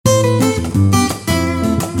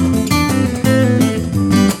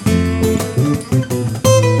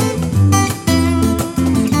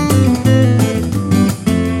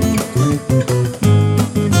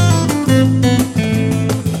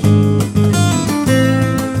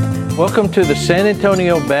Welcome to the San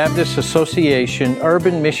Antonio Baptist Association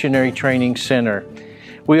Urban Missionary Training Center.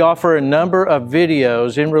 We offer a number of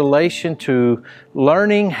videos in relation to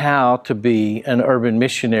learning how to be an urban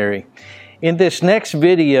missionary. In this next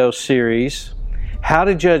video series, How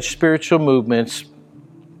to Judge Spiritual Movements,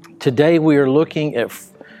 today we are looking at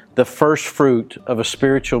the first fruit of a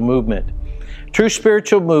spiritual movement. True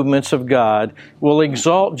spiritual movements of God will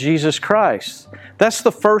exalt Jesus Christ. That's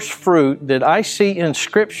the first fruit that I see in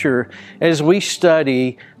Scripture as we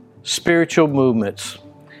study spiritual movements.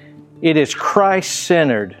 It is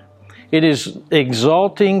Christ-centered. It is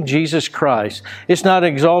exalting Jesus Christ. It's not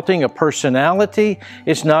exalting a personality.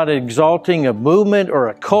 It's not exalting a movement or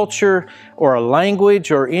a culture or a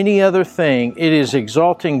language or any other thing. It is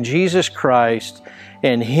exalting Jesus Christ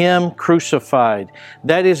and Him crucified.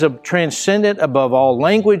 That is transcendent above all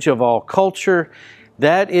language, of all culture.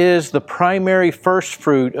 That is the primary first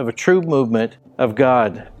fruit of a true movement of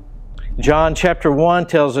God. John chapter 1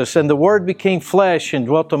 tells us, "And the Word became flesh and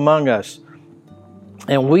dwelt among us.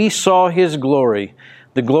 And we saw His glory.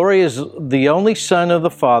 The glory is the only Son of the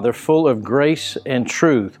Father, full of grace and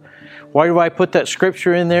truth." Why do I put that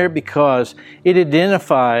scripture in there? Because it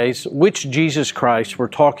identifies which Jesus Christ we're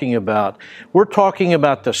talking about. We're talking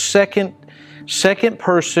about the second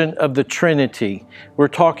person of the Trinity. We're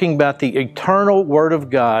talking about the eternal Word of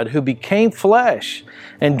God who became flesh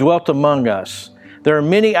and dwelt among us. There are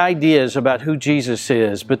many ideas about who Jesus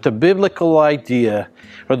is, but the biblical idea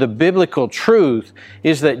or the biblical truth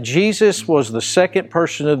is that Jesus was the second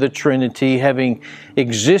person of the Trinity, having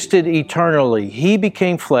existed eternally. He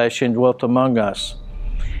became flesh and dwelt among us.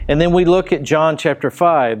 And then we look at John chapter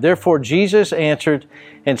 5. "Therefore Jesus answered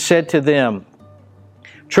and said to them,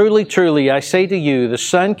 Truly, truly, I say to you, the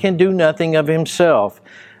Son can do nothing of Himself,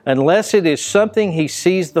 unless it is something He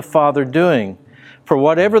sees the Father doing. For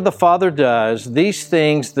whatever the Father does, these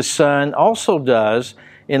things the Son also does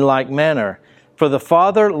in like manner. For the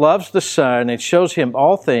Father loves the Son and shows Him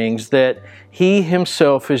all things that He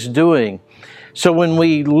Himself is doing." So when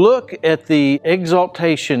we look at the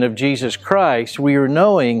exaltation of Jesus Christ, we are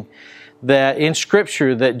knowing that in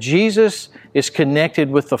Scripture that Jesus is connected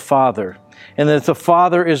with the Father, and that the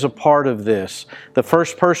Father is a part of this. The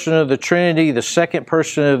first person of the Trinity, the second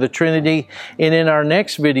person of the Trinity, and in our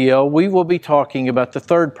next video, we will be talking about the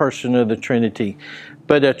third person of the Trinity.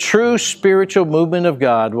 But a true spiritual movement of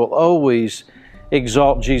God will always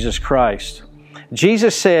exalt Jesus Christ.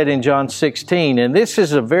 Jesus said in John 16, and this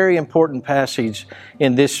is a very important passage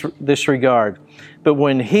in this regard, "But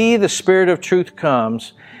when He, the Spirit of truth,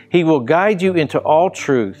 comes, He will guide you into all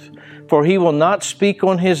truth. For He will not speak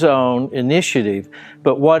on His own initiative,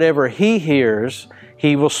 but whatever He hears,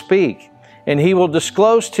 He will speak, and He will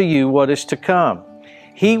disclose to you what is to come.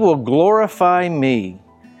 He will glorify Me,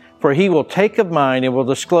 for He will take of mine and will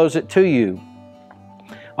disclose it to you.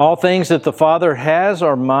 All things that the Father has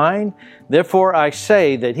are mine, therefore I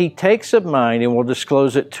say that He takes of mine and will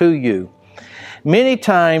disclose it to you." Many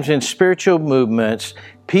times in spiritual movements,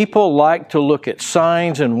 people like to look at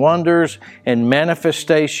signs and wonders and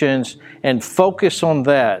manifestations and focus on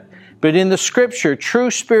that. But in the Scripture, true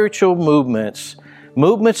spiritual movements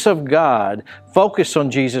of God, focus on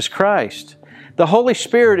Jesus Christ. The Holy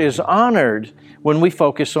Spirit is honored when we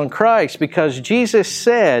focus on Christ, because Jesus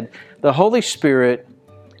said, "The Holy Spirit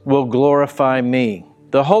will glorify Me."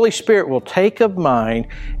 The Holy Spirit will take of mine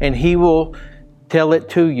and He will tell it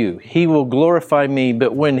to you. He will glorify Me.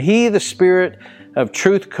 But when He, the Spirit of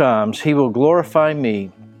truth, comes, He will glorify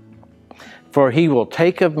Me, for He will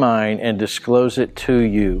take of mine and disclose it to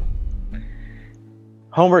you.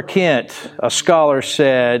 Homer Kent, a scholar,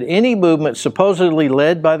 said, "Any movement supposedly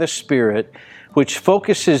led by the Spirit, which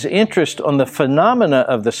focuses interest on the phenomena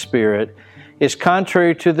of the Spirit, is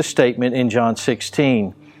contrary to the statement in John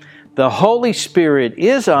 16. The Holy Spirit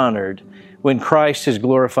is honored when Christ is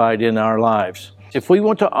glorified in our lives." If we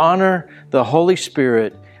want to honor the Holy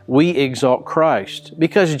Spirit, we exalt Christ.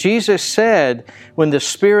 Because Jesus said, when the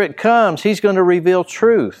Spirit comes, He's going to reveal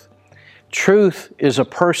truth. Truth is a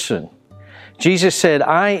person. Jesus said,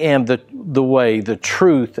 "I am the way, the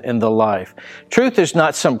truth, and the life." Truth is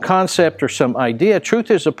not some concept or some idea.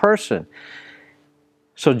 Truth is a person.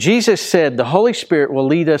 So Jesus said the Holy Spirit will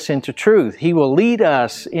lead us into truth. He will lead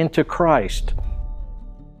us into Christ.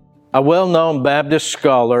 A well-known Baptist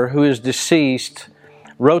scholar who is deceased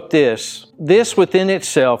wrote this: "This within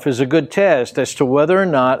itself is a good test as to whether or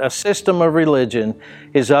not a system of religion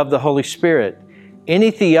is of the Holy Spirit. Any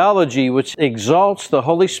theology which exalts the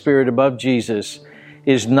Holy Spirit above Jesus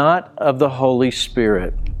is not of the Holy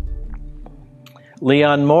Spirit."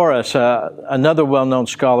 Leon Morris, another well-known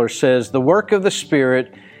scholar, says, "The work of the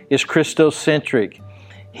Spirit is Christocentric.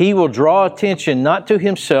 He will draw attention not to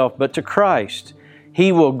himself, but to Christ.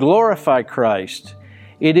 He will glorify Christ.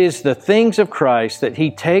 It is the things of Christ that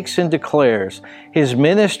he takes and declares. His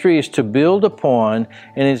ministry is to build upon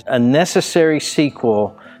and is a necessary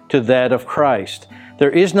sequel to that of Christ.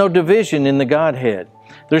 There is no division in the Godhead.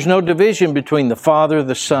 There's no division between the Father,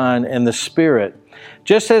 the Son, and the Spirit.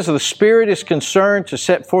 Just as the Spirit is concerned to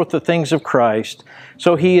set forth the things of Christ,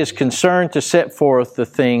 so he is concerned to set forth the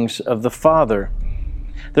things of the Father.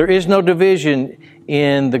 There is no division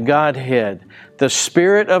in the Godhead. The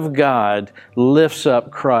Spirit of God lifts up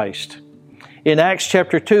Christ. In Acts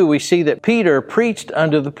chapter 2, we see that Peter preached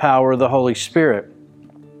under the power of the Holy Spirit.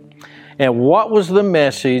 And what was the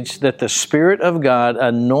message that the Spirit of God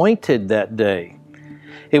anointed that day?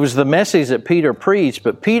 It was the message that Peter preached,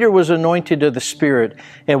 but Peter was anointed of the Spirit.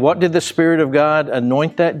 And what did the Spirit of God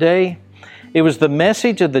anoint that day? It was the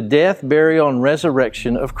message of the death, burial, and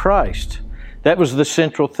resurrection of Christ. That was the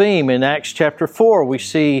central theme. In Acts chapter 4, we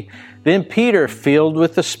see then Peter filled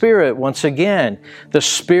with the Spirit once again, the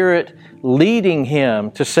Spirit leading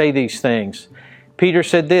him to say these things. Peter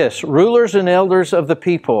said this, "Rulers and elders of the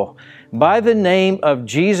people, by the name of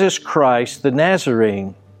Jesus Christ the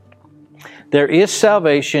Nazarene, there is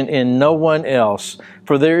salvation in no one else,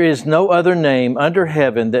 for there is no other name under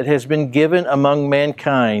heaven that has been given among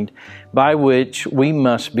mankind by which we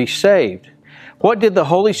must be saved." What did the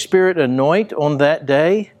Holy Spirit anoint on that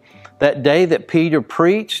day? That day that Peter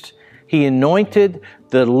preached, he anointed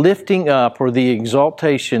the lifting up or the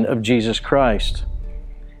exaltation of Jesus Christ.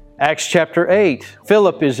 Acts chapter 8,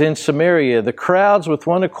 Philip is in Samaria. The crowds with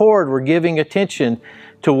one accord were giving attention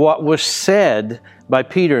to what was said by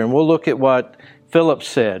Peter. And we'll look at what Philip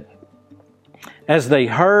said. As they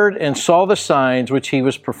heard and saw the signs which he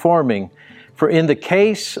was performing, for in the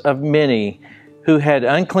case of many who had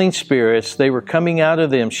unclean spirits, they were coming out of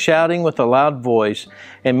them shouting with a loud voice,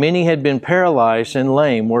 and many had been paralyzed and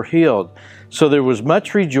lame were healed. So there was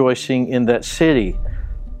much rejoicing in that city.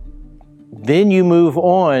 Then you move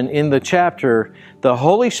on in the chapter. The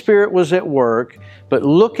Holy Spirit was at work, but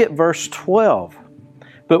look at verse 12.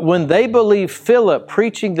 But when they believed Philip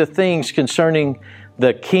preaching the things concerning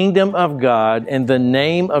the kingdom of God and the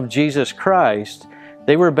name of Jesus Christ,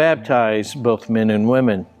 they were baptized, both men and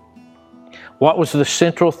women. What was the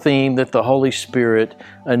central theme that the Holy Spirit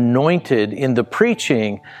anointed in the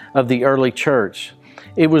preaching of the early church?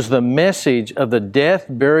 It was the message of the death,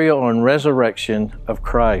 burial, and resurrection of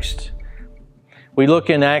Christ. We look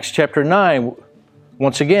in Acts chapter 9,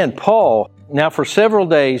 once again, Paul. Now for several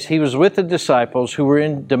days he was with the disciples who were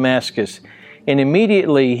in Damascus, and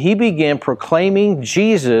immediately he began proclaiming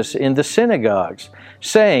Jesus in the synagogues,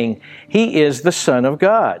 saying, "He is the Son of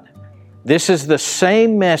God." This is the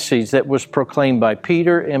same message that was proclaimed by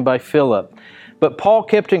Peter and by Philip. But Paul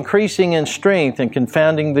kept increasing in strength and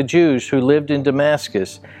confounding the Jews who lived in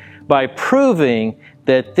Damascus by proving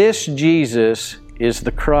that this Jesus is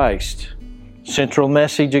the Christ. Central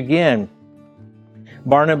message again.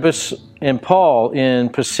 Barnabas and Paul in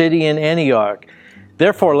Pisidian Antioch.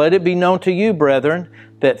 Therefore, let it be known to you, brethren,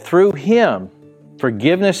 that through him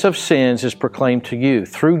forgiveness of sins is proclaimed to you,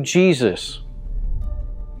 through Jesus.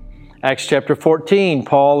 Acts chapter 14,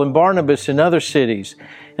 Paul and Barnabas in other cities,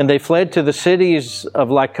 and they fled to the cities of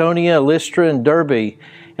Lycaonia, Lystra, and Derbe,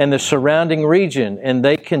 and the surrounding region, and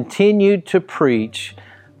they continued to preach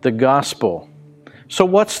the gospel. So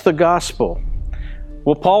what's the gospel?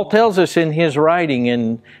 Well, Paul tells us in his writing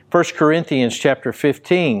in 1 Corinthians chapter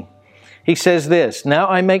 15, he says this, "Now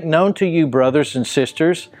I make known to you, brothers and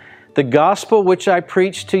sisters, the gospel which I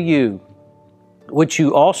preached to you, which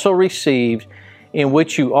you also received, in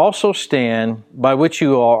which you also stand, by which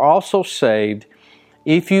you are also saved,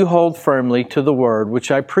 if you hold firmly to the word which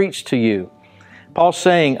I preached to you." Paul's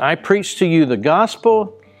saying, I preached to you the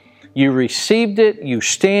gospel, you received it, you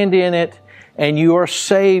stand in it, and you are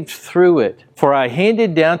saved through it. For I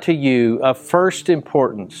handed down to you of first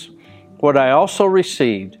importance what I also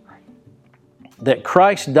received, that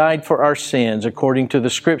Christ died for our sins according to the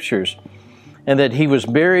Scriptures, and that He was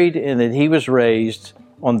buried and that He was raised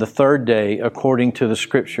on the third day according to the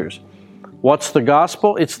Scriptures. What's the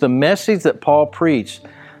gospel? It's the message that Paul preached,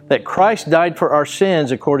 that Christ died for our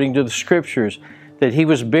sins according to the Scriptures, that He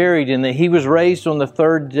was buried and that He was raised on the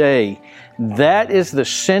third day. That is the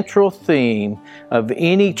central theme of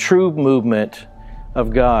any true movement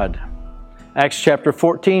of God. Acts chapter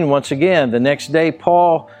 14, once again, the next day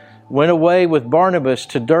Paul went away with Barnabas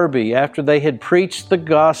to Derbe after they had preached the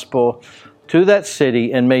gospel to that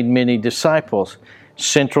city and made many disciples.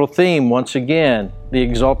 Central theme, once again, the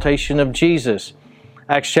exaltation of Jesus.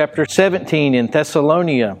 Acts chapter 17 in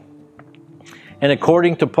Thessalonica. And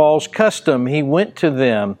according to Paul's custom, he went to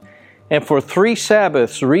them and for 3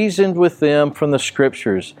 Sabbaths reasoned with them from the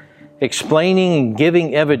Scriptures, explaining and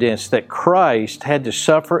giving evidence that Christ had to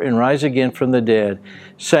suffer and rise again from the dead,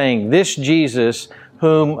 saying, "This Jesus,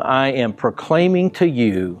 whom I am proclaiming to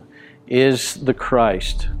you, is the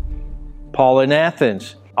Christ." Paul in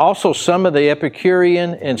Athens. Also, some of the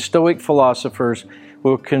Epicurean and Stoic philosophers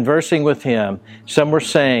were conversing with him. Some were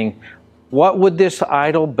saying, "What would this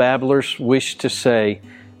idle babbler wish to say?"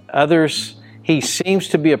 Others, "He seems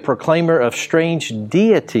to be a proclaimer of strange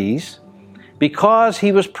deities," because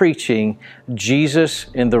he was preaching Jesus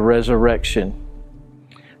in the resurrection.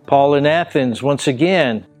 Paul in Athens, once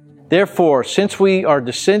again, "Therefore, since we are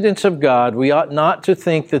descendants of God, we ought not to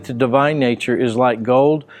think that the divine nature is like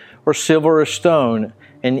gold or silver or stone,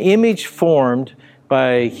 an image formed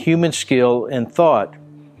by human skill and thought.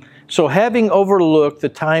 So having overlooked the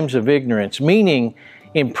times of ignorance," meaning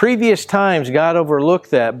in previous times God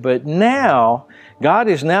overlooked that, but now God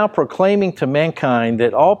is now proclaiming to mankind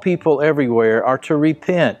that all people everywhere are to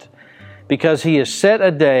repent, because He has set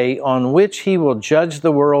a day on which He will judge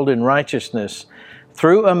the world in righteousness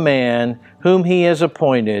through a man whom He has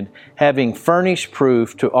appointed, having furnished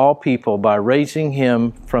proof to all people by raising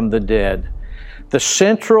Him from the dead. The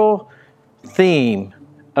central theme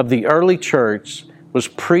of the early church was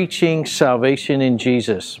preaching salvation in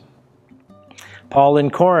Jesus. Paul in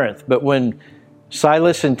Corinth, but when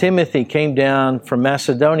Silas and Timothy came down from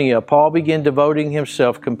Macedonia, Paul began devoting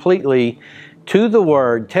himself completely to the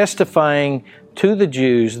Word, testifying to the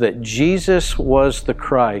Jews that Jesus was the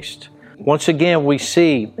Christ. Once again, we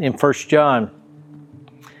see in 1 John,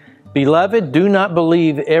 "Beloved, do not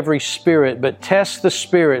believe every spirit, but test the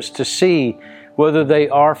spirits to see whether they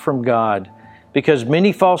are from God, because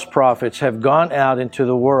many false prophets have gone out into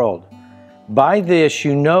the world. By this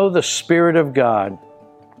you know the Spirit of God.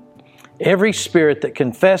 Every spirit that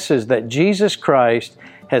confesses that Jesus Christ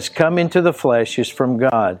has come into the flesh is from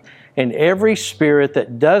God, and every spirit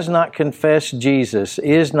that does not confess Jesus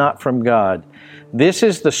is not from God. This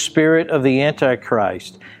is the spirit of the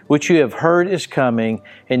Antichrist, which you have heard is coming,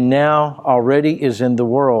 and now already is in the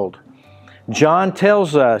world." John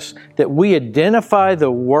tells us that we identify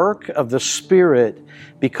the work of the Spirit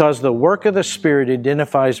because the work of the Spirit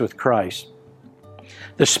identifies with Christ.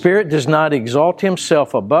 The Spirit does not exalt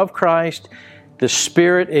Himself above Christ. The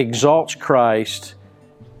Spirit exalts Christ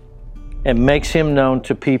and makes Him known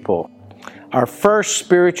to people. Our first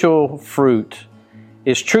spiritual fruit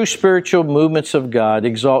is true spiritual movements of God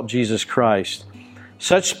exalt Jesus Christ.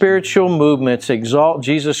 Such spiritual movements exalt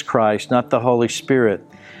Jesus Christ, not the Holy Spirit.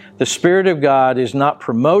 The Spirit of God is not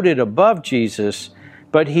promoted above Jesus,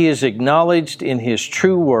 but He is acknowledged in His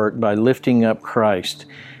true work by lifting up Christ.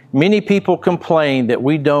 Many people complain that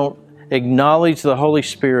we don't acknowledge the Holy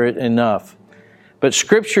Spirit enough. But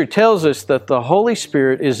Scripture tells us that the Holy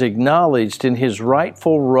Spirit is acknowledged in His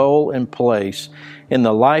rightful role and place in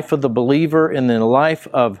the life of the believer and in the life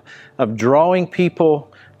of drawing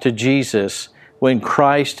people to Jesus when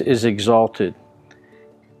Christ is exalted.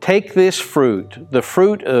 Take this fruit, the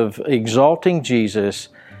fruit of exalting Jesus,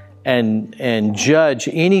 and judge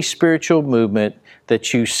any spiritual movement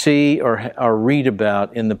that you see or read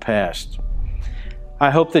about in the past. I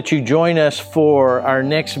hope that you join us for our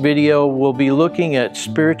next video. We'll be looking at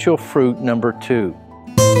spiritual fruit number 2.